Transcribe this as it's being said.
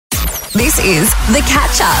This is The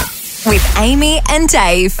Catch Up with Amy and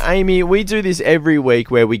Dave. Amy, we do this every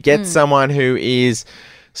week where we get someone who is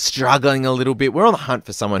struggling a little bit. We're on the hunt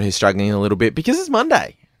for someone who's struggling a little bit because it's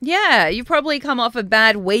Monday. Yeah, you've probably come off a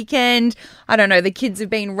bad weekend. I don't know, the kids have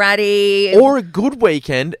been ratty. Or a good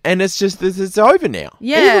weekend and it's over now.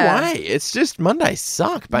 Yeah. Either way, it's just Mondays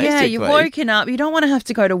suck, basically. Yeah, you've woken up. You don't want to have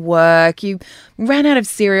to go to work. You ran out of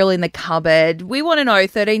cereal in the cupboard. We want to know,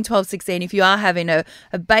 13, 12, 16, if you are having a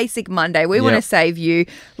basic Monday. We want to save you.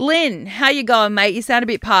 Lynn, how you going, mate? You sound a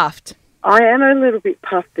bit puffed. I am a little bit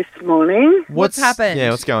puffed this morning. What's happened?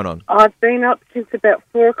 Yeah, what's going on? I've been up since about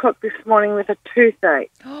 4 o'clock this morning with a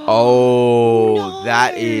toothache. Oh, No.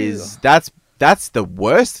 that's the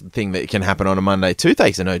worst thing that can happen on a Monday.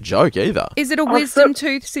 Toothaches are no joke either. Is it a wisdom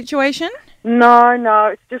tooth situation? No,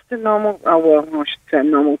 it's just a normal, I should say a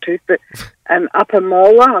normal tooth, but an upper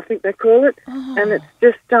molar, I think they call it. And it's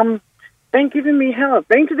just been giving me hell. I've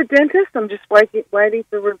been to the dentist. I'm just waiting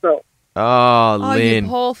for results. Oh, Lynn. You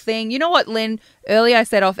poor thing. You know what, Lynn? Earlier I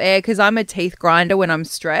said off air because I'm a teeth grinder when I'm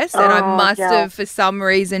stressed, and I must have for some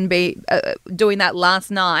reason be doing that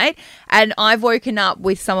last night. And I've woken up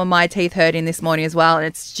with some of my teeth hurting this morning as well, and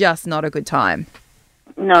it's just not a good time.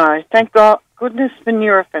 No, thank God, goodness for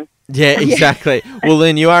Nurofen. Yeah, exactly. Well,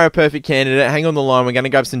 Lynn, you are a perfect candidate. Hang on the line. We're going to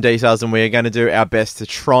grab some details and we are going to do our best to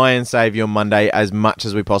try and save your Monday as much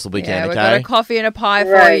as we possibly can, We've okay? got a coffee and a pie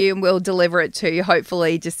for you, and we'll deliver it to you,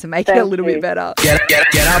 hopefully, just to make it a little bit better.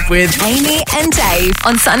 Get up with Amy and Dave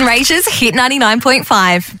on Sunraysia's Hit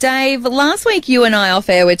 99.5. Dave, last week you and I off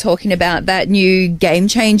air were talking about that new Game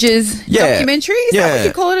Changers documentary. Is that what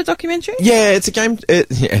you call it, a documentary? Yeah, it's a Game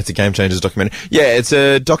Changers documentary. Yeah, it's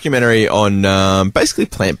a documentary on basically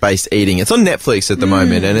plant-based eating. It's on Netflix at the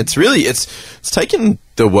moment, and it's taken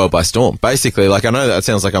the world by storm, basically. Like, I know that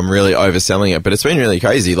sounds like I'm really overselling it, but it's been really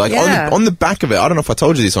crazy. Like, on the back of it, I don't know if I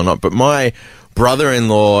told you this or not, but my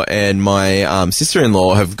brother-in-law and my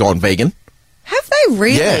sister-in-law have gone vegan. Have they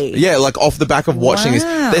really? Yeah, like off the back of watching this.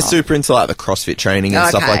 They're super into like the CrossFit training and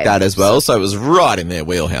stuff like that as well. So it was right in their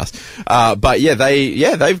wheelhouse. But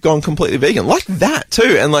they've gone completely vegan like that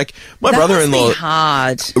too. And like my brother-in-law, must be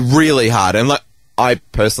hard, really hard. And like I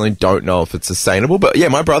personally don't know if it's sustainable, but yeah,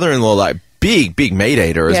 my brother-in-law like big meat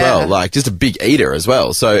eater as well, like just a big eater as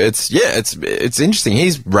well. So it's interesting.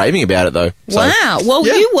 He's raving about it though. So, wow. Well,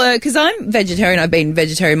 you were, because I'm vegetarian. I've been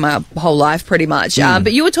vegetarian my whole life pretty much.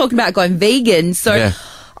 But you were talking about going vegan. So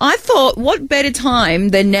I thought, what better time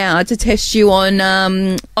than now to test you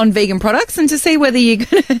on vegan products and to see whether you're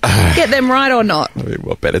going to get them right or not. I mean,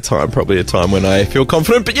 what better time? Probably a time when I feel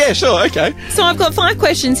confident. But yeah, sure, okay. So I've got 5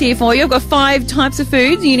 questions here for you. I've got 5 types of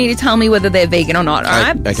foods. You need to tell me whether they're vegan or not, all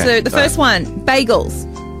right? Okay. So the first one, bagels.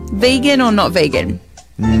 Vegan or not vegan?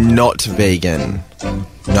 Not vegan.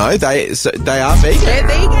 No, they are vegan. They're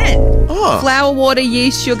vegan. Oh. Flour, water,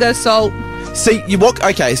 yeast, sugar, salt. See,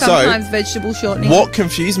 Sometimes vegetable shortening. What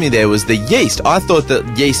confused me there was the yeast. I thought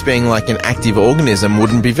that yeast being like an active organism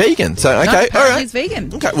wouldn't be vegan. So, okay, all right. It's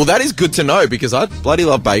vegan. Okay, well, that is good to know because I bloody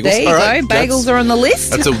love bagels. There you go. Bagels are on the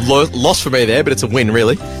list. That's a loss for me there, but it's a win,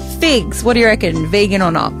 really. Figs, what do you reckon? Vegan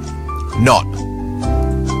or not? Not.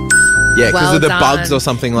 Yeah, because Well of the done. bugs or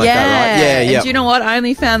something like that, right? Yeah, yeah. And do you know what? I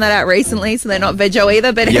only found that out recently, so they're not veggie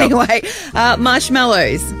either. But anyway,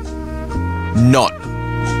 marshmallows. Not.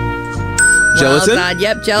 Gelatin? Well done.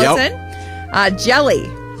 Yep, gelatin. Jelly.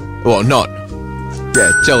 Well, not.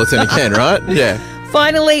 Yeah, gelatin again, right? Yeah.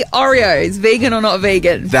 Finally, Oreos. Vegan or not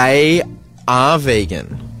vegan? They are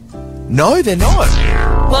vegan. No, they're not.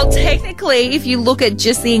 Well, technically, if you look at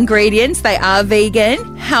just the ingredients, they are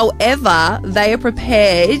vegan. However, they are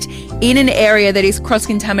prepared in an area that is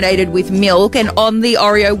cross-contaminated with milk. And on the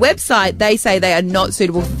Oreo website, they say they are not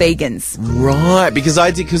suitable for vegans. Right, because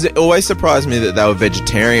it always surprised me that they were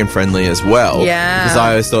vegetarian friendly as well. Yeah. Because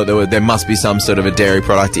I always thought there must be some sort of a dairy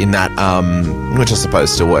product in that, which I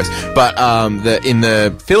suppose still works, but in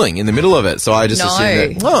the filling in the middle of it. So I just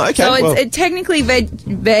assumed that. Oh, okay. So it's technically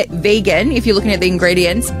vegan if you're looking at the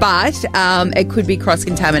ingredients, but it could be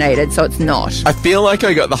cross-contaminated, so it's not. I feel like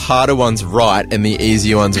I got the harder ones right and the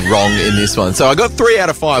easier ones wrong in this one. So I got 3 out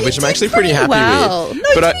of 5, which I'm actually pretty happy with.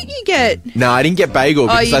 No, but didn't you get? No, I didn't get bagel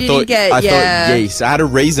because I thought yeast. I had a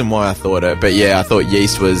reason why I thought it, but yeah, I thought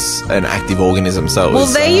yeast was an active organism. So it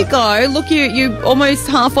was, there you go. Look, you almost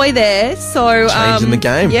halfway there. So changing the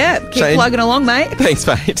game. Yeah, keep plugging along, mate. Thanks,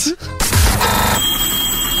 mate.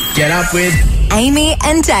 Get up with Amy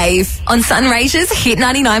and Dave on Sunraysia's Hit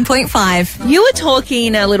 99.5. You were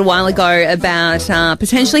talking a little while ago about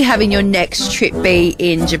potentially having your next trip be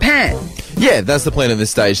in Japan. Yeah, that's the plan at this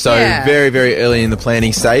stage. So Yeah. very, very early in the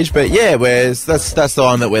planning stage. But yeah, that's the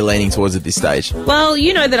one that we're leaning towards at this stage. Well,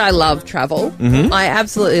 you know that I love travel. Mm-hmm. I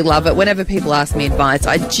absolutely love it. Whenever people ask me advice,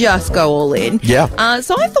 I just go all in. Yeah.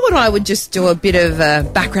 So I thought I would just do a bit of a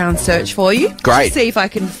background search for you. Great. To see if I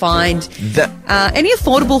can find That- any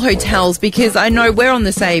affordable hotels, because I know we're on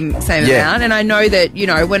the same Yeah. amount, and I know that,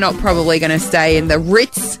 we're not probably going to stay in the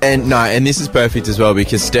Ritz. And this is perfect as well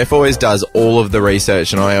because Steph always does all of the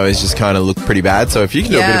research and I always just kind of look pretty bad. So if you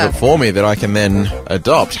can do a bit Yeah. of it for me that I can then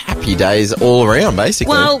adopt, happy days all around,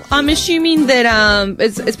 basically. Well, I'm assuming that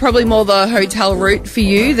it's probably more the hotel route for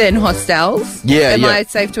you than hostels. Yeah, Am yeah. I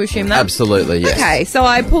safe to assume that? Absolutely, yes. Okay, so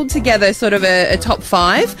I pulled together sort of a top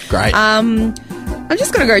 5. Great. I'm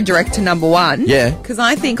just going to go direct to number 1. Yeah. Because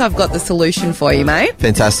I think I've got the solution for you, mate.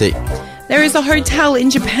 Fantastic. There is a hotel in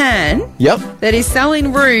Japan Yep. that is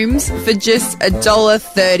selling rooms for just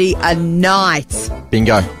 $1.30 a night.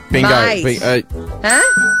 Bingo. Mate. Huh?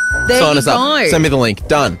 There Sign you us go. up. Send me the link.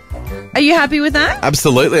 Done. Are you happy with that?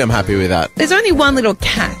 Absolutely, I'm happy with that. There's only one little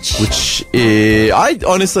catch. Which I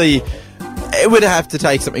honestly, it would have to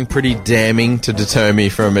take something pretty damning to deter me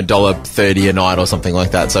from $1.30 a night or something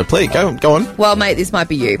like that. So please, go on. Well, mate, this might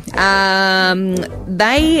be you.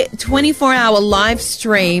 They 24-hour live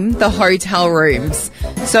stream the hotel rooms.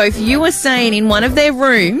 So if you are staying in one of their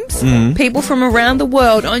rooms, people from around the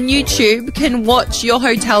world on YouTube can watch your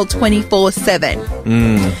hotel 24/7.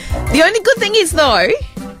 The only good thing is, though,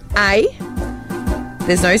 A,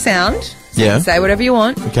 there's no sound. So you Yeah. can say whatever you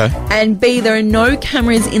want. Okay. And B, there are no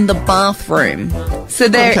cameras in the bathroom. So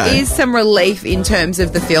there Okay. is some relief in terms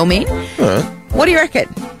of the filming. Alright. What do you reckon?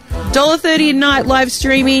 $1.30 a night live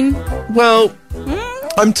streaming? Well,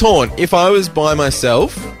 I'm torn. If I was by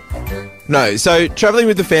myself, no. So traveling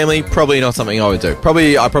with the family, probably not something I would do.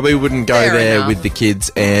 I probably wouldn't go Fair there enough. with the kids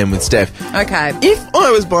and with Steph. Okay. If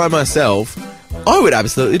I was by myself, I would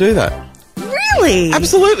absolutely do that. Really?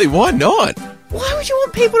 Absolutely. Why not? Why would you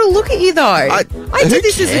want people to look at you, though? I who did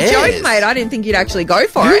this as a cares? joke, mate. I didn't think you'd actually go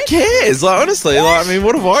for Who it. cares? Like, honestly, like, I mean,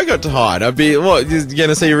 what have I got to hide? I'd be, you're going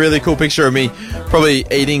to see a really cool picture of me probably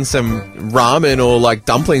eating some ramen or, like,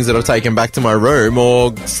 dumplings that I've taken back to my room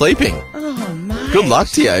or sleeping. Oh, mate. Good luck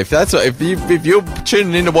to you. If you're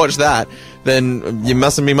tuning in to watch that, then you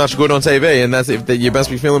mustn't be much good on TV, and you must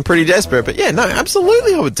be feeling pretty desperate. But yeah, no,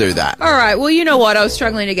 absolutely, I would do that. All right. Well, you know what? I was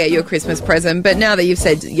struggling to get you a Christmas present, but now that you've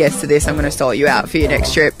said yes to this, I'm going to sort you out for your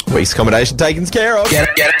next trip. Week's accommodation taken care of.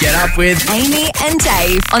 Get up with Amy and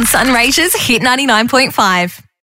Dave on Sunraysia's Hit 99.5.